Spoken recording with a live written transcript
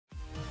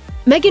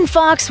Megan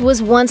Fox was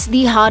once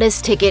the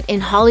hottest ticket in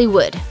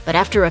Hollywood, but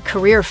after a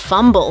career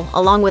fumble,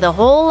 along with a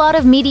whole lot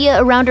of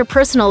media around her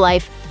personal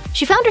life,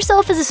 she found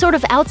herself as a sort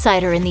of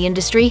outsider in the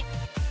industry.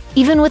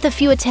 Even with a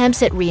few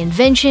attempts at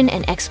reinvention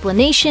and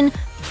explanation,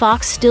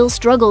 Fox still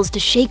struggles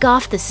to shake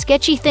off the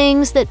sketchy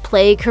things that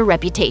plague her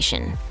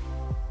reputation.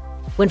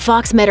 When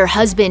Fox met her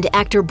husband,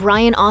 actor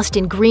Brian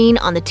Austin Green,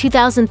 on the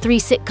 2003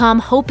 sitcom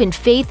Hope and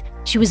Faith,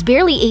 she was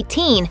barely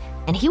 18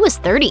 and he was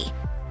 30.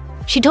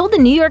 She told the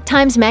New York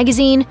Times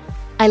Magazine,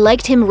 "I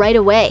liked him right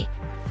away.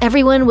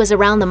 Everyone was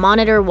around the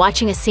monitor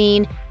watching a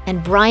scene,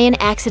 and Brian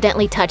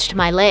accidentally touched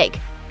my leg.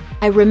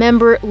 I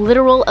remember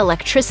literal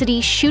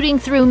electricity shooting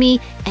through me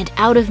and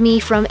out of me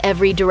from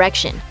every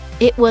direction.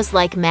 It was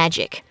like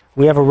magic."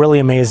 We have a really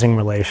amazing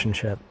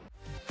relationship.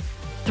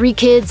 3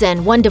 kids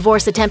and 1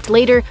 divorce attempt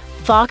later,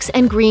 Fox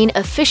and Green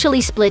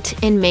officially split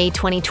in May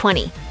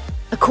 2020.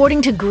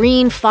 According to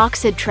Green,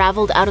 Fox had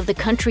traveled out of the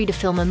country to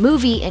film a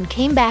movie and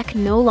came back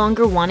no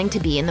longer wanting to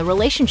be in the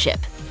relationship.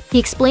 He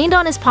explained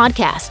on his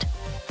podcast.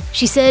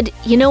 She said,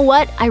 "You know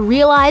what? I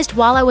realized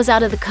while I was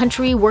out of the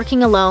country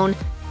working alone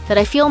that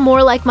I feel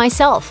more like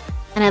myself,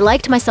 and I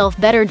liked myself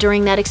better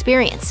during that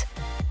experience.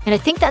 And I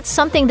think that's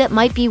something that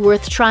might be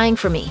worth trying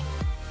for me."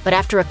 But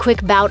after a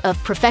quick bout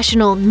of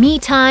professional me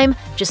time,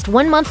 just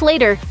 1 month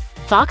later,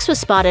 Fox was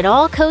spotted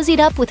all cozied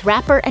up with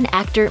rapper and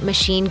actor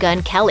Machine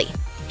Gun Kelly.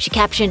 She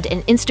captioned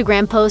an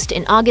Instagram post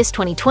in August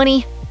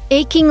 2020,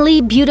 "Achingly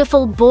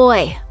beautiful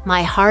boy,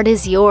 my heart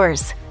is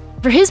yours."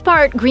 For his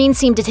part, Green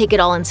seemed to take it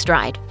all in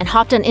stride and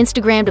hopped on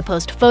Instagram to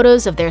post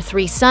photos of their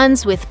 3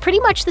 sons with pretty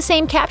much the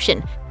same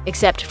caption,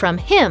 except from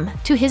him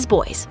to his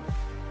boys.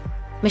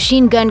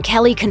 Machine Gun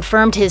Kelly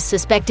confirmed his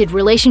suspected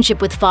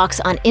relationship with Fox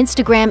on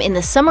Instagram in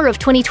the summer of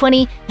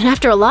 2020, and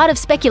after a lot of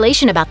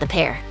speculation about the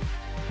pair.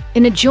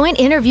 In a joint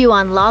interview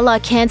on Lala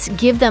Kent's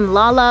Give Them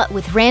Lala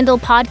with Randall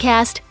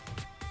podcast,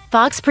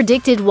 Fox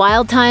predicted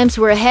wild times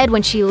were ahead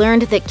when she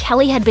learned that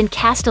Kelly had been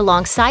cast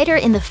alongside her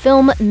in the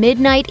film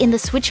Midnight in the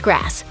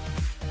Switchgrass.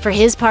 For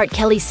his part,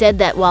 Kelly said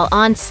that while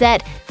on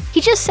set, he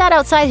just sat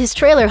outside his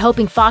trailer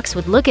hoping Fox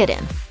would look at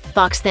him.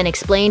 Fox then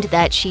explained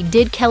that she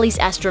did Kelly's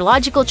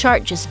astrological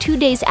chart just 2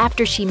 days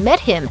after she met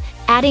him,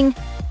 adding,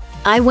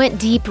 "I went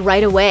deep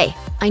right away.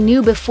 I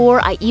knew before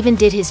I even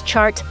did his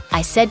chart.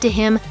 I said to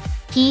him,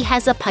 he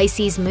has a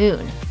Pisces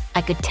moon.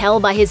 I could tell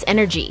by his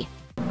energy."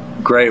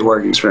 Great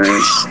work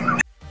experience.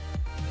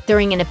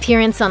 During an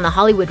appearance on the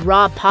Hollywood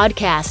Raw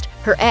podcast,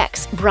 her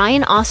ex,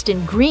 Brian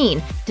Austin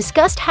Green,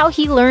 discussed how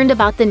he learned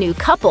about the new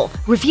couple,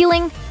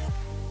 revealing,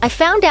 "I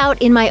found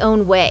out in my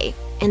own way,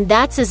 and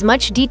that's as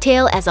much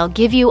detail as I'll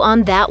give you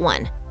on that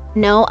one.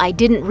 No, I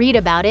didn't read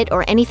about it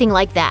or anything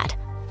like that."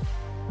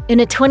 In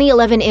a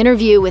 2011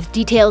 interview with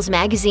Details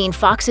magazine,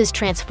 Fox's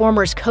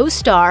Transformers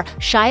co-star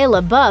Shia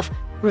LaBeouf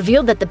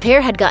revealed that the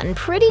pair had gotten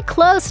pretty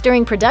close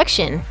during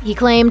production. He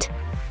claimed,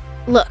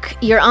 "Look,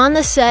 you're on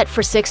the set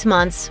for 6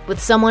 months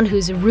with someone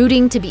who's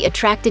rooting to be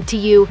attracted to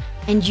you,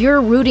 and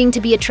you're rooting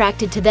to be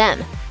attracted to them.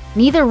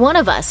 Neither one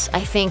of us, I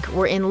think,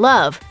 were in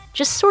love,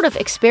 just sort of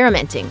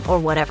experimenting or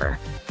whatever."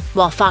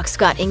 While Fox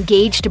got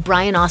engaged to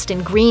Brian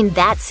Austin Green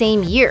that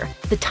same year,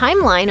 the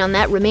timeline on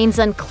that remains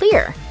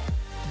unclear.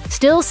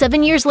 Still,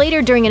 7 years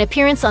later, during an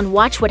appearance on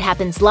Watch What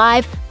Happens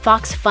Live,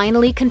 Fox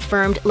finally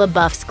confirmed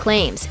LaBeouf's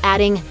claims,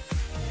 adding,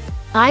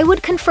 "I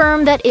would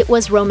confirm that it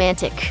was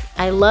romantic.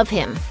 I love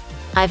him.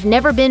 I've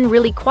never been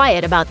really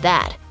quiet about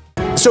that."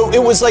 So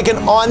it was like an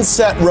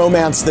on-set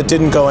romance that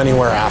didn't go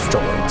anywhere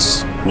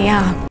afterwards.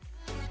 Yeah.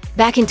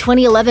 Back in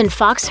 2011,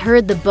 Fox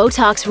heard the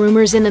Botox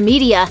rumors in the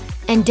media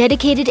and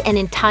dedicated an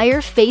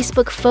entire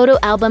Facebook photo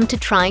album to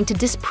trying to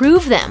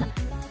disprove them.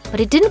 But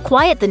it didn't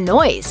quiet the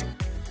noise.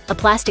 A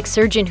plastic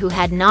surgeon who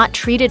had not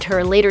treated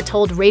her later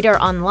told Radar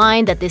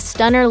Online that this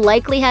stunner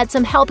likely had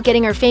some help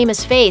getting her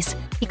famous face.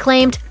 He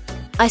claimed,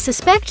 "I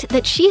suspect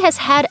that she has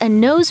had a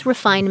nose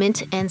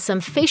refinement and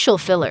some facial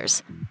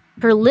fillers.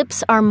 Her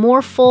lips are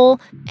more full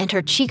and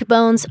her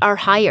cheekbones are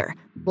higher,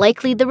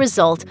 likely the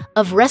result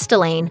of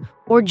Restylane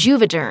or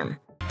Juvederm."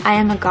 I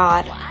am a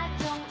god.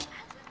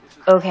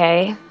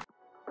 Okay.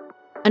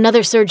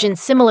 Another surgeon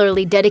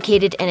similarly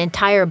dedicated an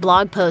entire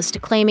blog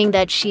post claiming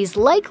that she's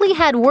likely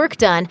had work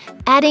done,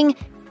 adding,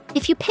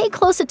 "If you pay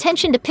close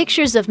attention to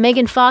pictures of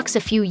Megan Fox a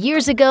few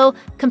years ago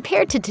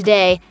compared to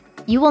today,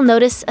 you will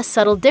notice a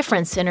subtle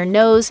difference in her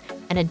nose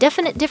and a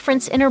definite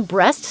difference in her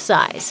breast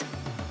size."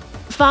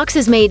 Fox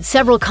has made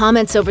several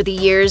comments over the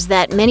years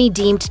that many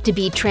deemed to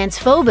be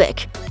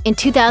transphobic. In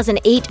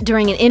 2008,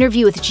 during an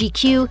interview with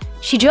GQ,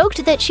 she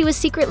joked that she was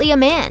secretly a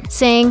man,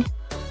 saying,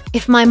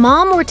 "If my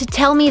mom were to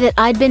tell me that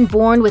I'd been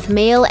born with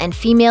male and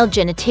female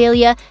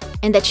genitalia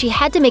and that she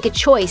had to make a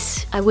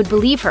choice, I would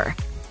believe her.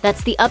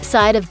 That's the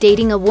upside of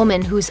dating a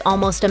woman who's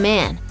almost a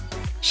man.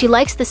 She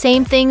likes the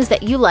same things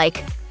that you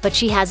like, but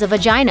she has a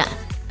vagina."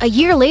 A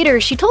year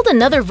later, she told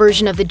another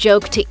version of the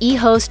joke to E!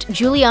 host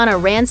Juliana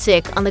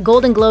Rancic on the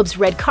Golden Globes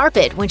red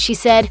carpet when she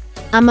said,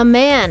 "I'm a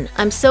man.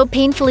 I'm so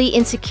painfully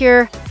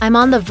insecure. I'm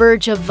on the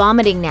verge of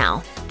vomiting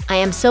now. I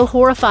am so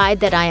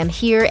horrified that I am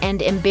here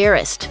and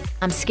embarrassed.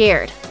 I'm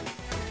scared."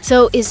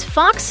 So is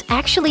Fox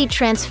actually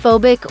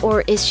transphobic,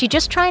 or is she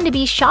just trying to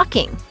be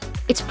shocking?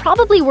 It's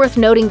probably worth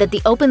noting that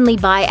the openly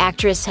bi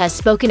actress has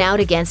spoken out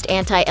against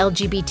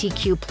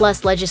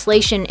anti-LGBTQ+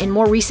 legislation in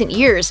more recent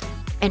years,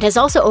 and has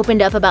also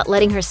opened up about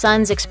letting her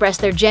sons express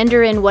their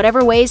gender in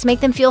whatever ways make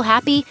them feel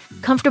happy,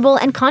 comfortable,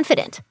 and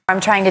confident.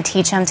 I'm trying to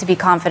teach him to be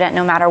confident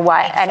no matter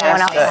what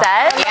anyone else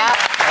says.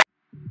 Yeah.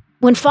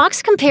 When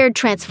Fox compared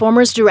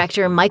Transformers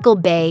director Michael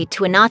Bay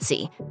to a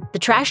Nazi, the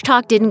trash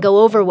talk didn't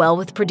go over well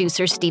with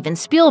producer Steven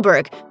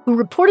Spielberg, who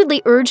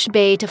reportedly urged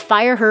Bay to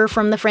fire her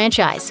from the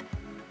franchise.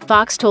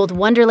 Fox told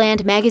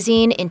Wonderland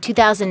magazine in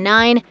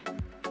 2009,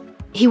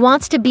 "He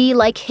wants to be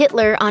like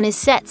Hitler on his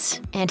sets,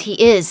 and he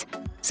is,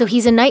 so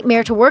he's a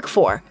nightmare to work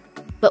for.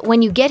 But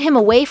when you get him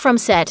away from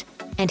set,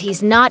 and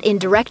he's not in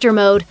director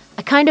mode,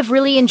 I kind of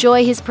really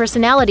enjoy his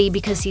personality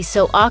because he's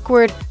so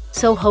awkward,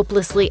 so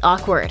hopelessly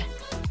awkward."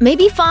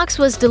 Maybe Fox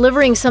was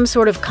delivering some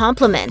sort of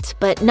compliment,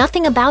 but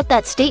nothing about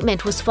that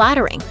statement was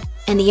flattering.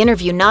 And the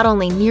interview not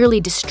only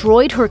nearly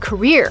destroyed her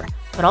career,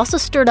 but also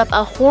stirred up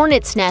a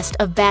hornet's nest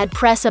of bad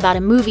press about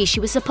a movie she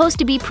was supposed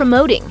to be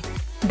promoting.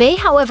 Bay,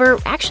 however,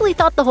 actually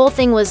thought the whole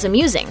thing was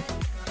amusing.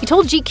 He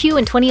told GQ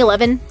in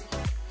 2011,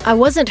 "I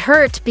wasn't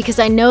hurt because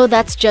I know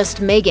that's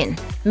just Megan.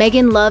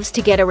 Megan loves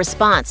to get a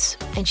response,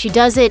 and she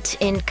does it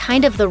in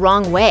kind of the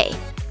wrong way.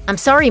 I'm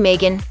sorry,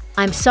 Megan.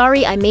 I'm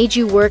sorry I made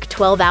you work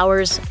 12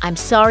 hours. I'm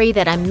sorry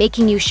that I'm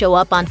making you show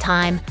up on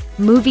time.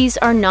 Movies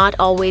are not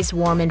always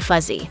warm and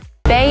fuzzy."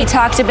 We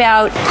talked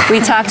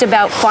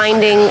about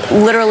finding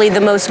literally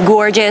the most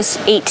gorgeous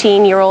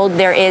 18-year-old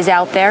there is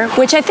out there,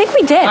 which I think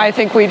we did. I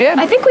think we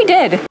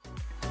did.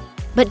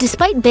 But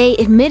despite Bay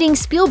admitting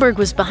Spielberg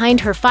was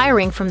behind her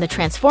firing from the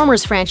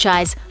Transformers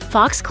franchise,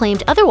 Fox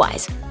claimed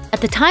otherwise.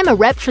 At the time, a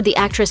rep for the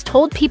actress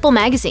told People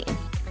magazine,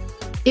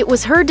 "It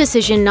was her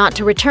decision not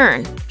to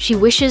return. She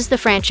wishes the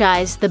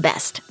franchise the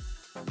best."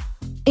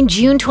 In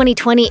June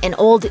 2020, an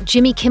old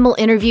Jimmy Kimmel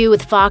interview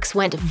with Fox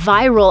went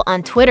viral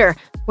on Twitter,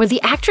 where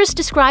the actress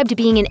described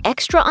being an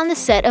extra on the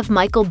set of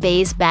Michael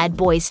Bay's Bad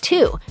Boys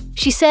 2.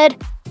 She said,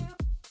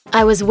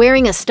 "I was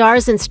wearing a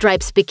Stars and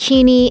Stripes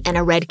bikini and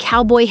a red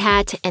cowboy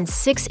hat and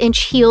 6-inch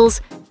heels,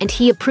 and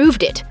he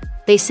approved it.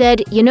 They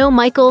said, 'You know,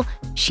 Michael,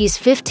 she's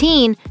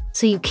 15,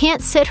 so you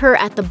can't sit her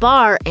at the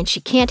bar and she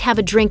can't have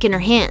a drink in her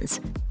hands.'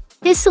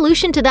 His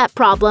solution to that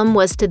problem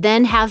was to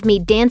then have me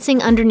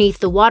dancing underneath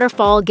the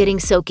waterfall getting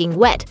soaking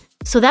wet.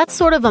 So that's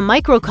sort of a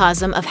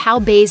microcosm of how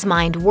Bay's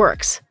mind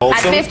works."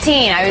 At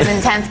 15, I was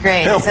in 10th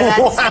grade, so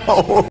that's...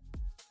 Wow.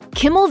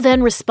 Kimmel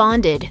then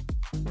responded,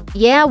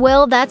 "Yeah,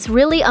 well, that's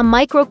really a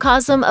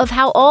microcosm of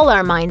how all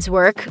our minds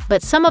work,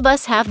 but some of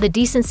us have the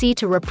decency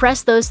to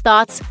repress those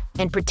thoughts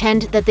and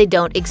pretend that they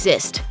don't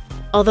exist."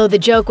 Although the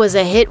joke was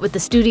a hit with the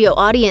studio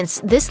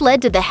audience, this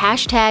led to the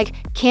hashtag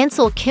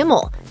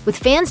 #CancelKimmel, with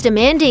fans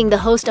demanding the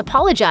host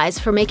apologize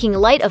for making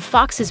light of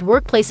Fox's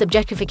workplace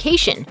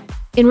objectification.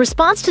 In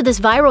response to this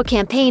viral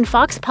campaign,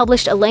 Fox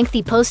published a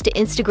lengthy post to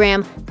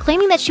Instagram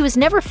claiming that she was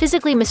never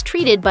physically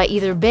mistreated by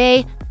either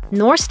Bay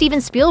nor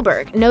Steven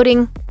Spielberg,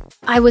 noting,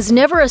 "I was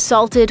never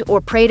assaulted or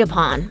preyed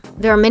upon.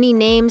 There are many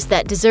names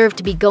that deserve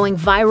to be going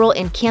viral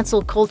in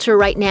cancel culture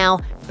right now,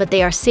 but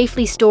they are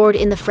safely stored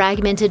in the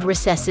fragmented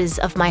recesses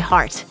of my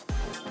heart."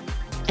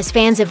 As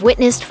fans have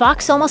witnessed,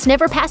 Fox almost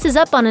never passes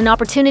up on an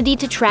opportunity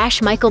to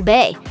trash Michael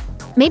Bay.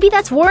 Maybe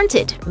that's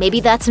warranted, maybe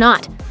that's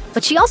not.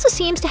 But she also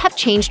seems to have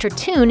changed her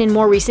tune in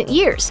more recent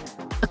years.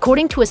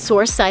 According to a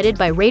source cited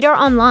by Radar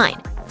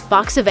Online,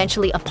 Fox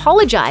eventually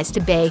apologized to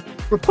Bay,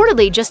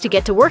 reportedly just to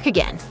get to work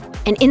again.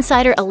 An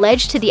insider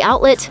alleged to the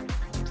outlet,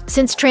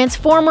 "Since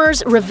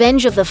Transformers: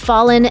 Revenge of the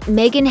Fallen,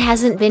 Megan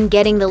hasn't been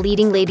getting the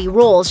leading lady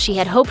roles she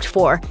had hoped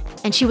for,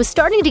 and she was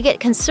starting to get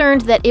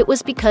concerned that it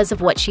was because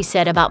of what she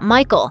said about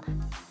Michael.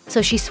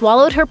 So she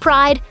swallowed her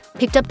pride,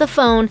 picked up the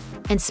phone,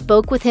 and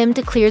spoke with him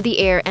to clear the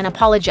air and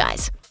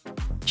apologize.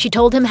 She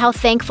told him how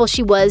thankful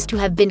she was to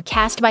have been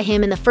cast by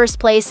him in the first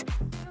place,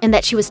 and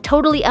that she was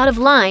totally out of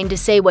line to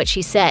say what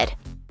she said."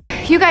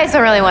 You guys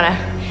don't really want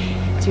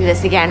to do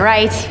this again,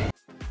 right?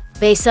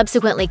 Bay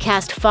subsequently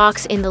cast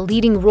Fox in the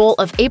leading role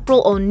of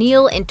April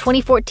O'Neil in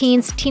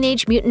 2014's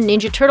Teenage Mutant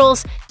Ninja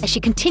Turtles as she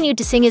continued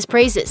to sing his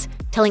praises,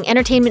 telling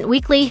Entertainment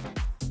Weekly,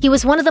 "He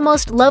was one of the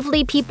most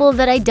lovely people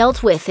that I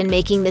dealt with in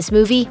making this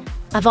movie.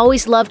 I've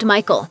always loved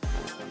Michael.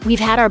 We've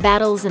had our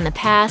battles in the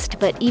past,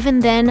 but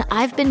even then,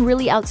 I've been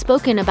really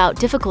outspoken about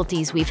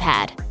difficulties we've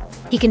had.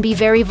 He can be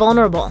very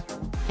vulnerable,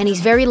 and he's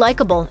very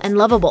likable and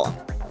lovable.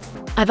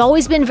 I've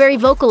always been very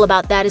vocal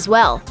about that as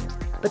well.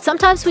 But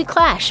sometimes we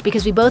clash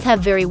because we both have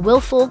very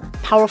willful,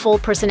 powerful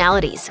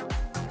personalities."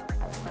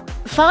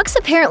 Fox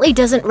apparently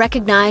doesn't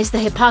recognize the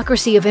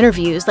hypocrisy of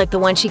interviews like the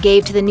one she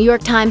gave to the New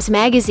York Times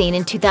Magazine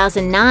in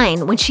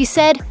 2009 when she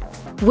said,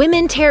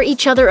 "Women tear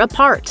each other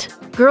apart.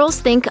 Girls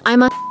think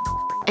I'm a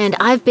and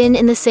I've been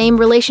in the same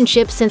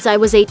relationship since I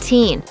was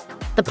 18.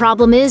 The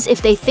problem is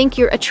if they think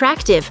you're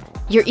attractive,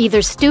 you're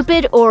either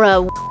stupid or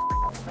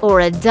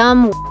a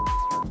dumb.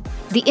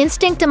 The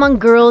instinct among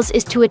girls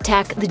is to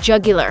attack the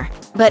jugular.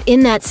 But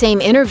in that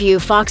same interview,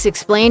 Fox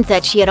explained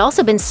that she had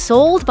also been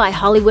sold by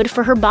Hollywood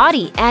for her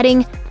body,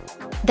 adding,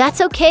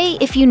 "That's okay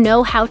if you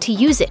know how to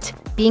use it.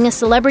 Being a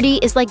celebrity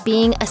is like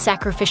being a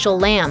sacrificial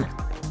lamb,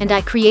 and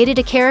I created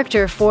a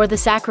character for the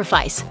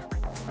sacrifice.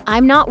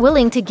 I'm not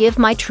willing to give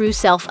my true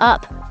self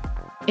up.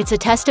 It's a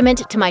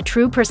testament to my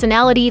true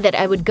personality that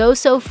I would go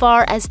so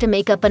far as to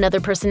make up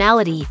another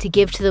personality to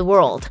give to the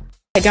world."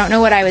 I don't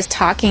know what I was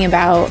talking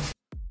about.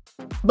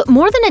 But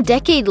more than a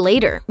decade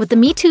later, with the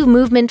Me Too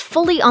movement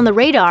fully on the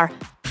radar,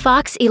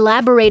 Fox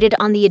elaborated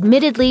on the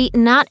admittedly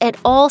not at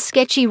all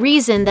sketchy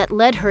reason that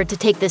led her to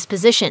take this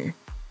position.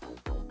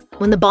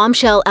 When the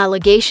bombshell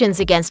allegations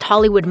against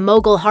Hollywood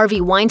mogul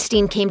Harvey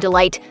Weinstein came to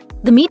light,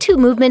 the Me Too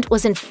movement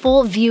was in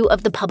full view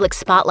of the public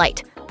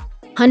spotlight.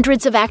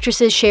 Hundreds of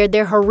actresses shared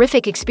their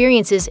horrific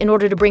experiences in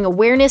order to bring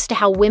awareness to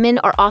how women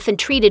are often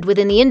treated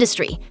within the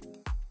industry.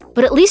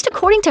 But at least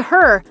according to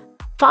her,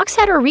 Fox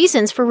had her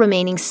reasons for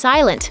remaining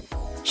silent.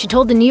 She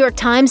told the New York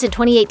Times in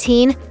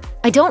 2018,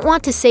 "I don't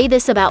want to say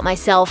this about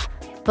myself,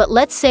 but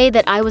let's say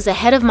that I was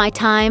ahead of my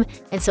time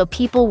and so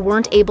people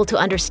weren't able to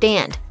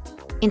understand.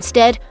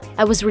 Instead,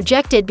 I was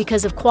rejected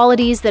because of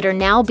qualities that are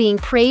now being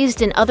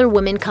praised in other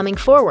women coming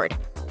forward.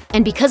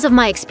 And because of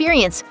my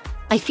experience,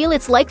 I feel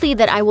it's likely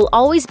that I will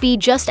always be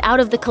just out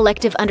of the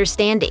collective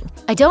understanding.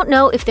 I don't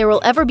know if there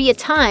will ever be a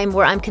time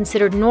where I'm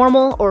considered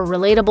normal or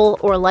relatable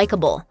or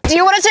likable." Do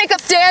you want to take a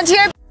stand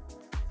here?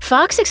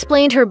 Fox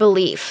explained her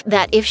belief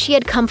that if she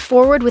had come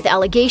forward with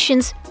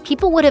allegations,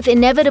 people would have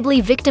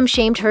inevitably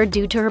victim-shamed her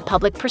due to her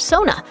public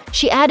persona.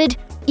 She added,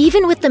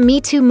 "Even with the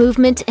Me Too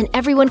movement and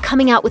everyone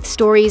coming out with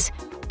stories,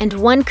 and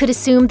one could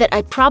assume that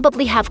I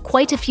probably have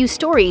quite a few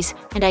stories,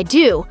 and I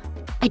do,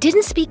 I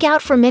didn't speak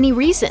out for many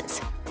reasons.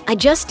 I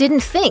just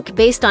didn't think,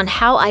 based on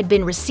how I'd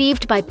been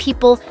received by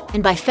people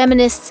and by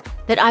feminists,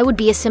 that I would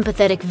be a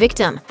sympathetic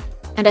victim.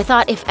 And I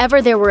thought if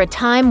ever there were a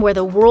time where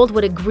the world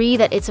would agree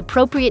that it's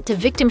appropriate to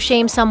victim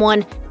shame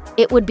someone,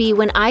 it would be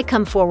when I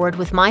come forward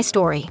with my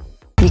story."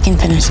 We can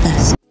finish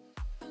this.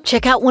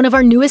 Check out one of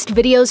our newest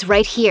videos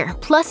right here.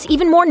 Plus,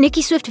 even more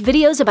Nicki Swift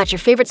videos about your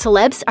favorite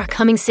celebs are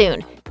coming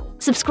soon.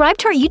 Subscribe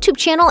to our YouTube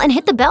channel and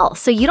hit the bell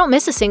so you don't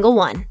miss a single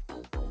one.